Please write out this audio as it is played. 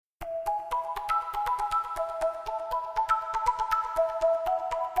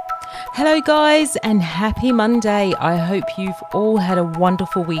Hello, guys, and happy Monday. I hope you've all had a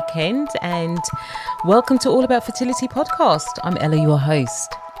wonderful weekend, and welcome to All About Fertility podcast. I'm Ella, your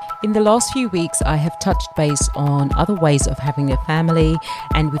host. In the last few weeks, I have touched base on other ways of having a family,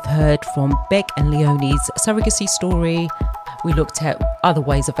 and we've heard from Beck and Leonie's surrogacy story. We looked at other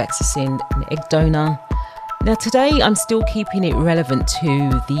ways of accessing an egg donor. Now, today, I'm still keeping it relevant to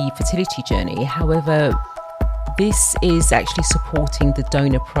the fertility journey. However, this is actually supporting the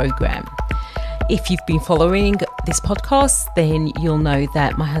donor program. If you've been following this podcast, then you'll know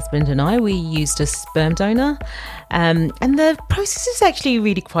that my husband and I, we used a sperm donor. And the process is actually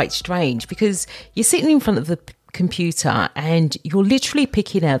really quite strange because you're sitting in front of the computer and you're literally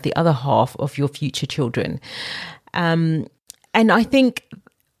picking out the other half of your future children. And I think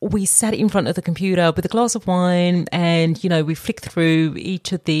we sat in front of the computer with a glass of wine and, we flicked through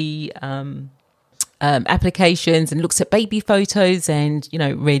each of the applications and looks at baby photos and,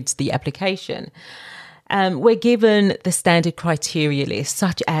 read the application. We're given the standard criteria list,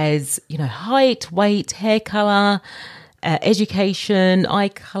 such as, height, weight, hair color, education, eye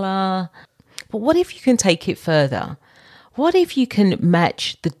color. But what if you can take it further? What if you can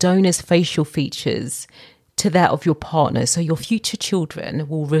match the donor's facial features to that of your partner so your future children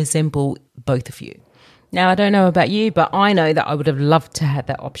will resemble both of you? Now, I don't know about you, but I know that I would have loved to have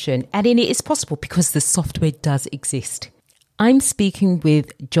that option. And it is possible because the software does exist. I'm speaking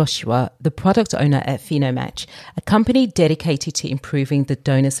with Joshua, the product owner at PhenoMatch, a company dedicated to improving the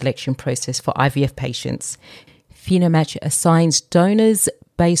donor selection process for IVF patients. PhenoMatch assigns donors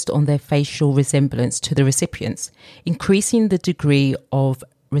based on their facial resemblance to the recipients, increasing the degree of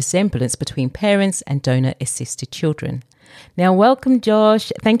resemblance between parents and donor-assisted children. Now, welcome,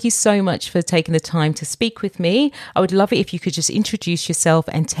 Josh. Thank you so much for taking the time to speak with me. I would love it if you could just introduce yourself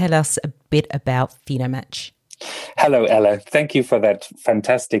and tell us a bit about PhenoMatch. Hello, Ella. Thank you for that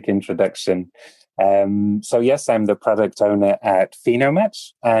fantastic introduction. Yes, I'm the product owner at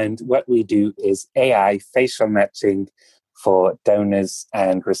PhenoMatch, and what we do is AI facial matching for donors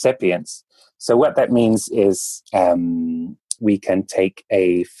and recipients. So what that means is we can take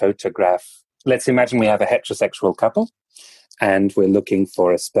a photograph. Let's imagine we have a heterosexual couple and we're looking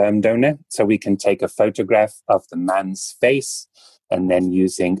for a sperm donor. So we can take a photograph of the man's face and then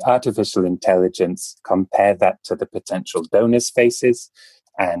using artificial intelligence, compare that to the potential donors' faces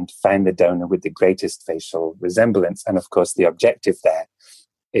and find the donor with the greatest facial resemblance. And of course, the objective there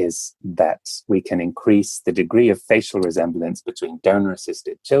is that we can increase the degree of facial resemblance between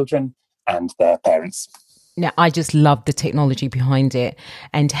donor-assisted children and their parents. Now, I just love the technology behind it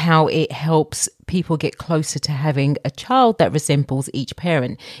and how it helps people get closer to having a child that resembles each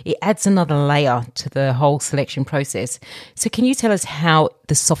parent. It adds another layer to the whole selection process. So can you tell us how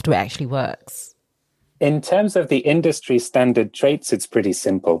the software actually works? In terms of the industry standard traits, it's pretty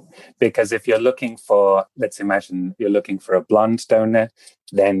simple because if you're looking for, let's imagine you're looking for a blonde donor,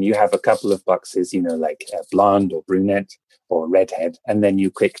 then you have a couple of boxes, like a blonde or brunette or redhead, and then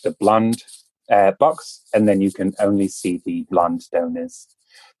you click the blonde box, and then you can only see the blonde donors.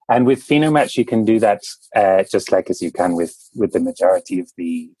 And with PhenoMatch, you can do that just like as you can with the majority of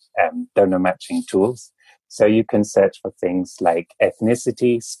the donor matching tools. So you can search for things like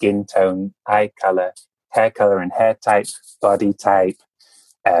ethnicity, skin tone, eye color, hair color and hair type, body type,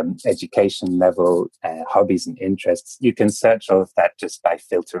 education level, hobbies and interests. You can search all of that just by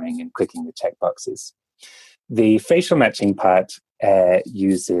filtering and clicking the checkboxes. The facial matching part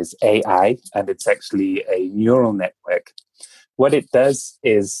uses AI, and it's actually a neural network. What it does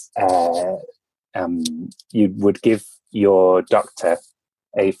is you would give your doctor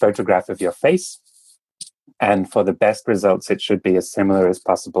a photograph of your face, and for the best results, it should be as similar as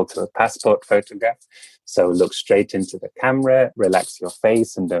possible to a passport photograph. So look straight into the camera, relax your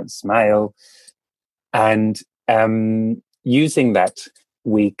face, and don't smile. And using that,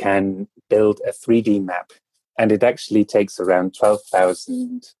 we can build a 3D map. And it actually takes around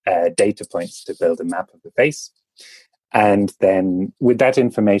 12,000 data points to build a map of the face. And then with that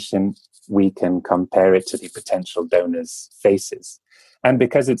information, we can compare it to the potential donors' faces. And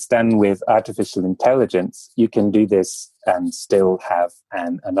because it's done with artificial intelligence, you can do this and still have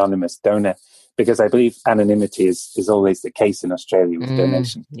an anonymous donor, because I believe anonymity is always the case in Australia with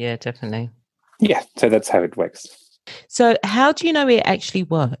donation. Yeah, definitely. Yeah, so that's how it works. So how do you know it actually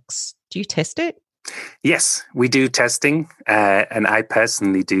works? Do you test it? Yes, we do testing, and I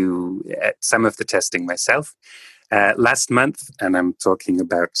personally do some of the testing myself. Last month, and I'm talking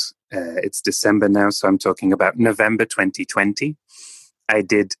about, it's December now, so I'm talking about November 2020, I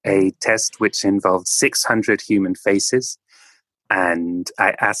did a test which involved 600 human faces, and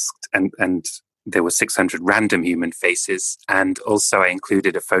I asked, and there were 600 random human faces. And also I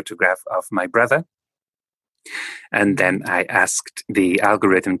included a photograph of my brother. And then I asked the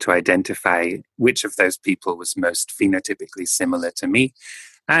algorithm to identify which of those people was most phenotypically similar to me.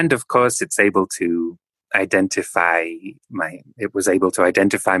 And of course, it's able to identify my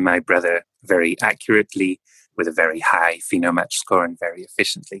brother very accurately with a very high PhenoMatch score and very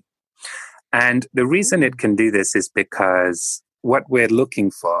efficiently. And the reason it can do this is because what we're looking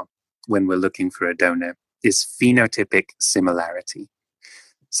for when we're looking for a donor is phenotypic similarity.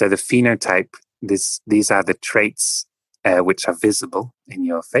 So the phenotype, these are the traits which are visible in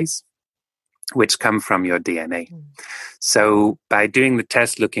your face, which come from your DNA. So by doing the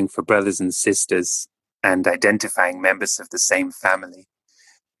test looking for brothers and sisters and identifying members of the same family,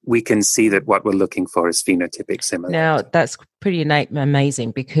 we can see that what we're looking for is phenotypic similarity. Now, that's pretty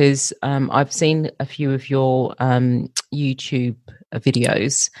amazing, because I've seen a few of your YouTube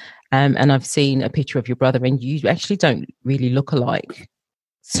videos, and I've seen a picture of your brother, and you actually don't really look alike.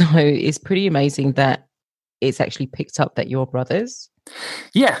 So it's pretty amazing that it's actually picked up that you're brothers.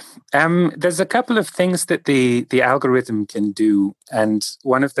 Yeah, there's a couple of things that the algorithm can do, and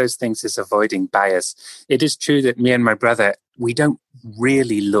one of those things is avoiding bias. It is true that me and my brother, we don't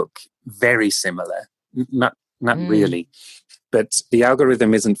really look very similar, not really, but the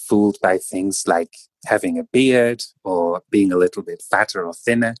algorithm isn't fooled by things like having a beard or being a little bit fatter or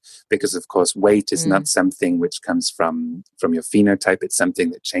thinner, because of course weight is not something which comes from your phenotype. It's something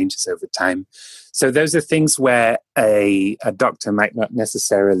that changes over time. So those are things where a doctor might not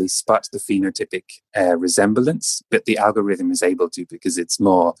necessarily spot the phenotypic resemblance, but the algorithm is able to, because it's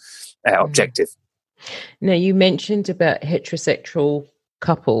more objective. Now, you mentioned about heterosexual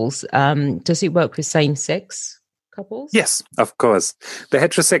couples. Does it work with same-sex couples? Yes, of course. The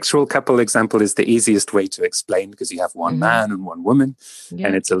heterosexual couple example is the easiest way to explain, because you have one man and one woman,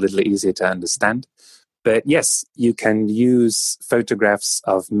 and it's a little easier to understand. But yes, you can use photographs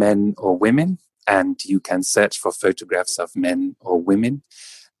of men or women, and you can search for photographs of men or women.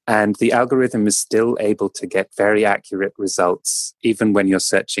 And the algorithm is still able to get very accurate results, even when you're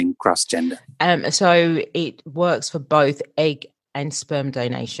searching cross-gender. So it works for both egg and sperm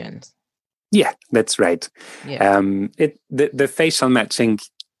donations? Yeah, that's right. Yeah. The facial matching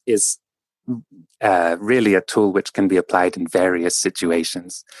is really a tool which can be applied in various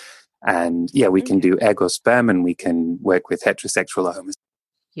situations. And yeah, we can do egg or sperm, and we can work with heterosexual or homosexual.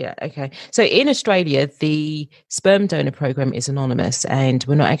 Yeah, okay. So in Australia, the sperm donor program is anonymous, and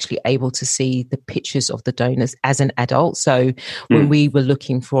we're not actually able to see the pictures of the donors as an adult. So when we were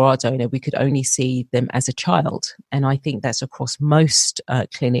looking for our donor, we could only see them as a child. And I think that's across most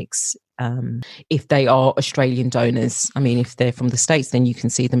clinics. If they are Australian donors, I mean, if they're from the States, then you can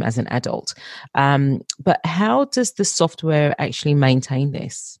see them as an adult. But how does the software actually maintain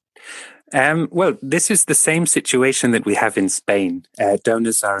this? Well, this is the same situation that we have in Spain.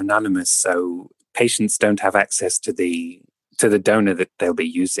 Donors are anonymous, so patients don't have access to the donor that they'll be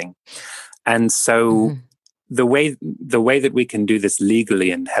using. And so the way that we can do this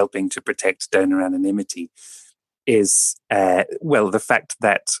legally and helping to protect donor anonymity is, the fact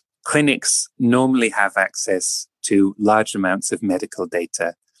that clinics normally have access to large amounts of medical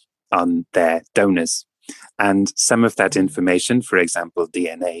data on their donors. And some of that information, for example,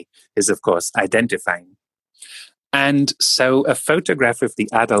 DNA, is of course identifying. And so a photograph of the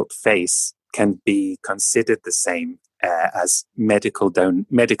adult face can be considered the same as medical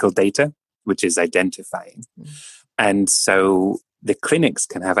data, which is identifying. And so the clinics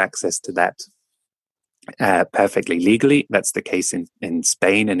can have access to that perfectly legally. That's the case in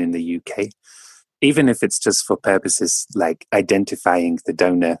Spain and in the UK. Even if it's just for purposes like identifying the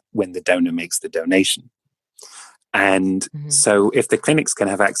donor when the donor makes the donation. And so if the clinics can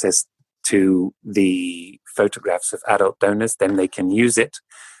have access to the photographs of adult donors, then they can use it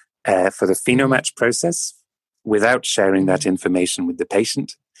for the PhenoMatch process without sharing that information with the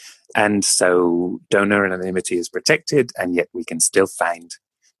patient. And so donor anonymity is protected, and yet we can still find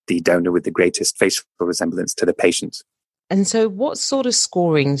the donor with the greatest facial resemblance to the patient. And so what sort of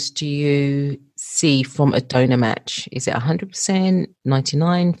scorings do you see from a donor match? Is it 100%,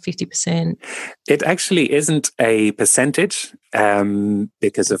 99, 50%? It actually isn't a percentage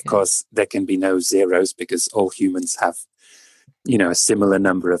because, of course, there can be no zeros, because all humans have, a similar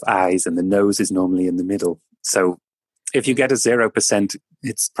number of eyes, and the nose is normally in the middle. So if you get a 0%,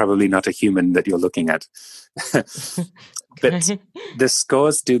 it's probably not a human that you're looking at. But the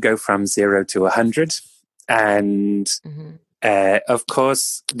scores do go from 0 to 100. And of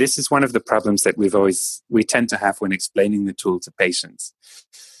course, this is one of the problems that we tend to have when explaining the tool to patients.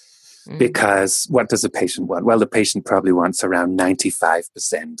 Because what does a patient want? Well, the patient probably wants around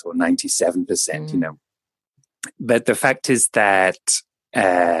 95% or 97%, you know. But the fact is that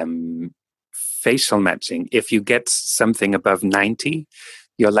facial matching, if you get something above 90,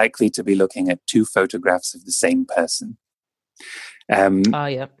 you're likely to be looking at 2 photographs of the same person.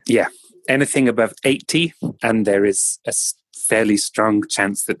 Yeah. Anything above 80, and there is a fairly strong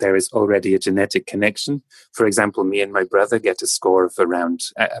chance that there is already a genetic connection. For example, me and my brother get a score of around,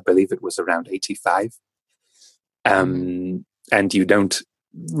 I believe it was around 85. And you don't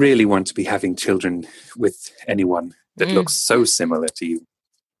really want to be having children with anyone that looks so similar to you.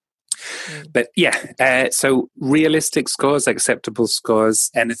 But yeah, so realistic scores, acceptable scores,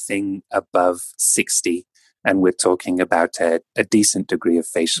 anything above 60. And we're talking about a decent degree of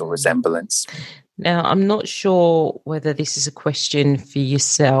facial resemblance. Now, I'm not sure whether this is a question for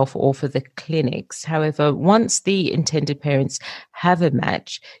yourself or for the clinics. However, once the intended parents have a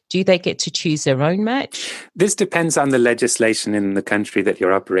match, do they get to choose their own match? This depends on the legislation in the country that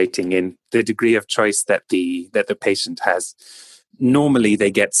you're operating in, the degree of choice that the patient has. Normally,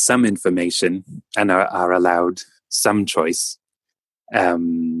 they get some information and are allowed some choice.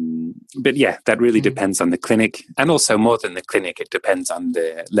 But yeah, that really depends on the clinic, and also more than the clinic, it depends on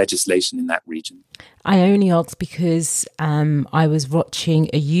the legislation in that region. I only asked because I was watching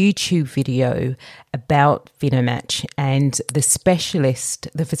a YouTube video about Venomatch, and the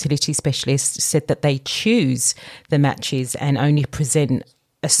fertility specialist said that they choose the matches and only present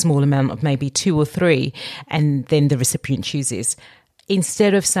a small amount of maybe 2 or 3, and then the recipient chooses.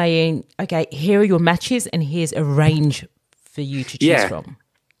 Instead of saying, okay, here are your matches and here's a range for you to choose from.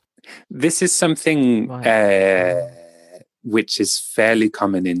 This is something which is fairly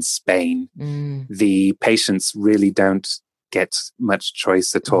common in Spain. The patients really don't get much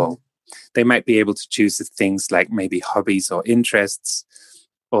choice at all. They might be able to choose the things like maybe hobbies or interests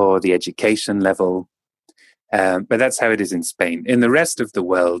or the education level. But that's how it is in Spain. In the rest of the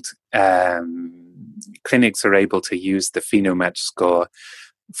world, clinics are able to use the Phenomatch score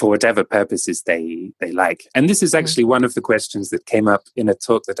for whatever purposes they like. And this is actually one of the questions that came up in a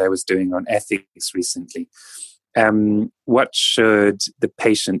talk that I was doing on ethics recently. What should the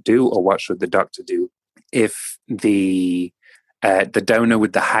patient do, or what should the doctor do if the donor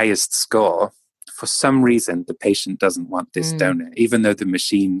with the highest score, for some reason, the patient doesn't want this donor, even though the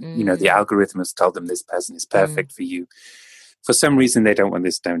machine, the algorithm has told them this person is perfect for you. For some reason, they don't want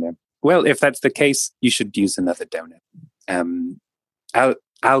this donor. Well, if that's the case, you should use another donor.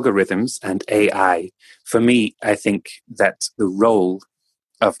 Algorithms and AI, for me, I think that the role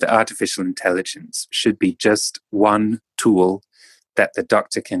of the artificial intelligence should be just one tool that the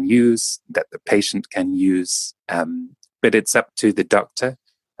doctor can use, that the patient can use. But it's up to the doctor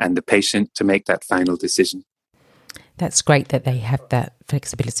and the patient to make that final decision. That's great that they have that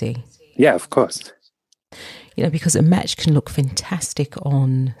flexibility. Yeah, of course. Because a match can look fantastic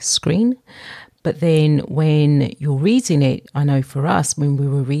on screen, but then when you're reading it, I know for us, when we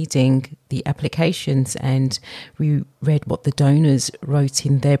were reading the applications and we read what the donors wrote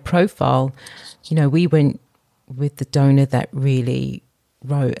in their profile, we went with the donor that really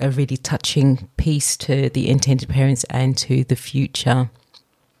wrote a really touching piece to the intended parents and to the future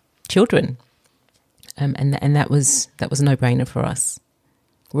children. And that was a no-brainer for us.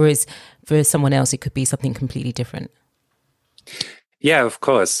 Whereas for someone else, it could be something completely different. Yeah, of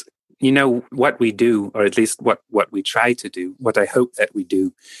course. What we do, or at least what we try to do, what I hope that we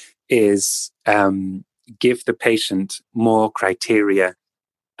do, is give the patient more criteria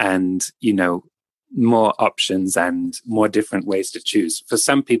and, more options and more different ways to choose. For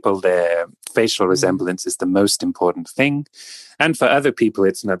some people, their facial resemblance is the most important thing. And for other people,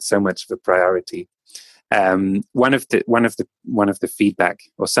 it's not so much of a priority. One of the feedback,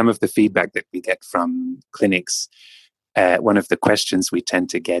 or some of the feedback that we get from clinics, one of the questions we tend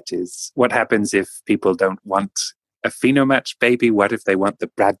to get is, what happens if people don't want a Phenomatch baby? What if they want the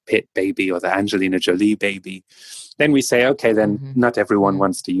Brad Pitt baby or the Angelina Jolie baby? Then we say, okay, then not everyone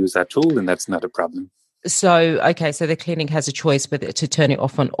wants to use our tool, and that's not a problem. So the clinic has a choice whether to turn it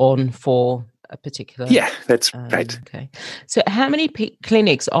off and on for a particular... Yeah, that's right. Okay. So how many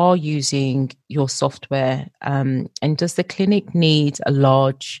clinics are using your software? And does the clinic need a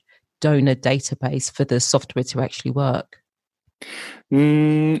large donor database for the software to actually work?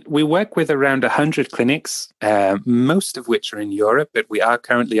 We work with around 100 clinics, most of which are in Europe, but we are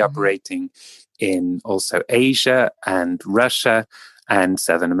currently operating in also Asia and Russia and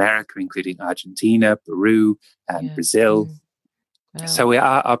Southern America, including Argentina, Peru, and Brazil. Wow. So we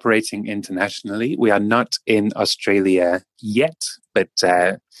are operating internationally. We are not in Australia yet, but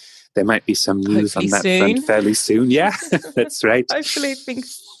there might be some news Hopefully on that soon. front fairly soon. Yeah, that's right. Hopefully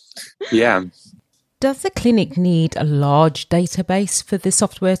things Yeah. Does the clinic need a large database for the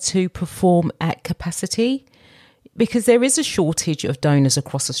software to perform at capacity? Because there is a shortage of donors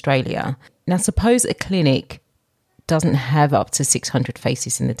across Australia. Now, suppose a clinic doesn't have up to 600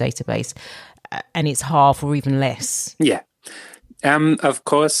 faces in the database and it's half or even less. Yeah. Of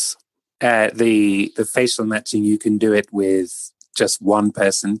course, the facial matching, you can do it with just one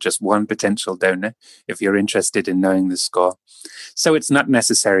person, just one potential donor, if you're interested in knowing the score. So it's not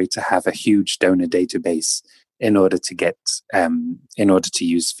necessary to have a huge donor database in order to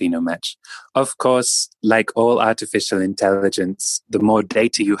use PhenoMatch. Of course, like all artificial intelligence, the more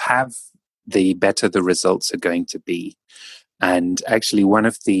data you have, the better the results are going to be. And actually, one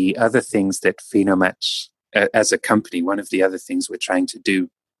of the other things that PhenoMatch, as a company, one of the other things we're trying to do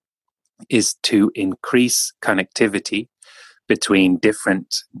is to increase connectivity between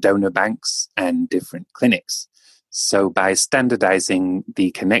different donor banks and different clinics. So by standardizing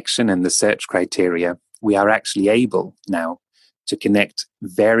the connection and the search criteria, we are actually able now to connect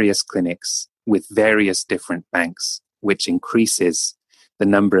various clinics with various different banks, which increases the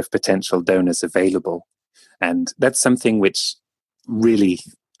number of potential donors available. And that's something which really,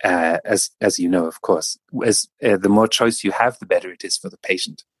 as you know, of course, the more choice you have, the better it is for the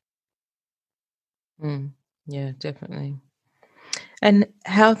patient. Yeah, definitely. And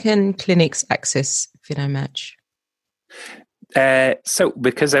how can clinics access PhenoMatch? So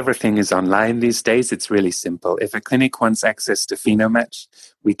because everything is online these days, it's really simple. If a clinic wants access to PhenoMatch,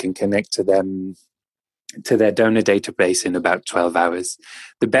 we can connect to their donor database in about 12 hours.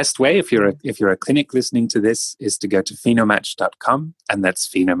 The best way, if you're a clinic listening to this, is to go to phenomatch.com, and that's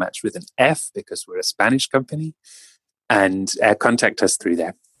PhenoMatch with an F because we're a Spanish company, and contact us through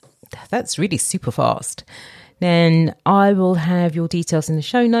there. That's really super fast. Then I will have your details in the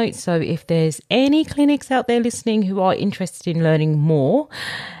show notes. So if there's any clinics out there listening who are interested in learning more,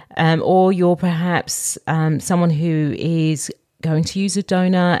 or you're perhaps someone who is going to use a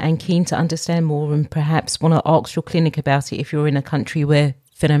donor and keen to understand more and perhaps want to ask your clinic about it if you're in a country where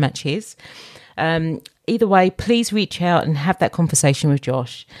PhenoMatch is, either way, please reach out and have that conversation with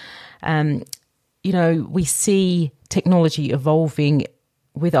Josh. We see technology evolving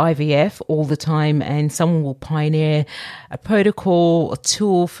with IVF all the time, and someone will pioneer a protocol, a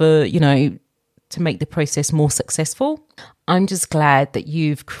tool for, to make the process more successful. I'm just glad that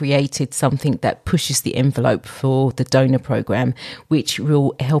you've created something that pushes the envelope for the donor program, which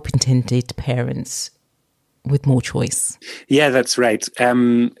will help intended parents with more choice. Yeah, that's right.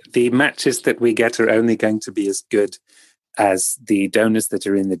 The matches that we get are only going to be as good as the donors that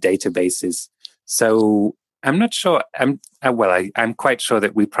are in the databases. So I'm not sure. I'm quite sure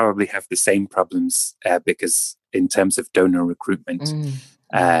that we probably have the same problems because in terms of donor recruitment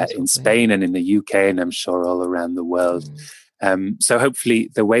in Spain and in the UK, and I'm sure all around the world. So hopefully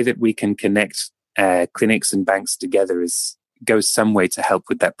the way that we can connect clinics and banks together goes some way to help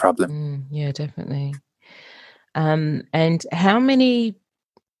with that problem. Yeah, definitely. And how many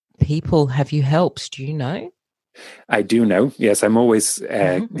people have you helped? Do you know? I do know. Yes, I'm always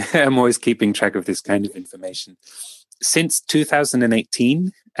I'm always keeping track of this kind of information. Since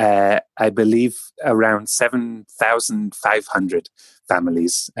 2018, I believe around 7,500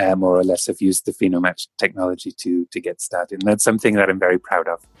 families, more or less, have used the PhenoMatch technology to get started. And that's something that I'm very proud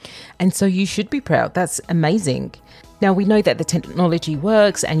of. And so you should be proud. That's amazing. Now, we know that the technology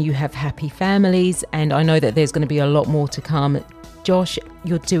works and you have happy families, and I know that there's going to be a lot more to come. Josh,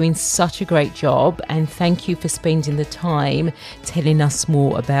 you're doing such a great job, and thank you for spending the time telling us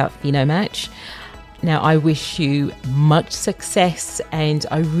more about PhenoMatch. Now, I wish you much success, and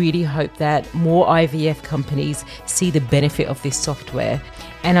I really hope that more IVF companies see the benefit of this software.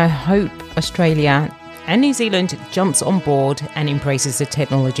 And I hope Australia and New Zealand jumps on board and embraces the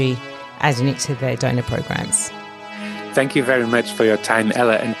technology, adding it to their donor programs. Thank you very much for your time,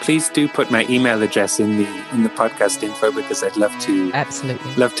 Ella. And please do put my email address in the podcast info, because I'd love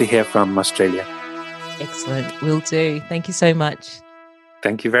to hear from Australia. Excellent. Will do. Thank you so much.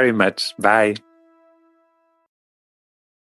 Thank you very much. Bye.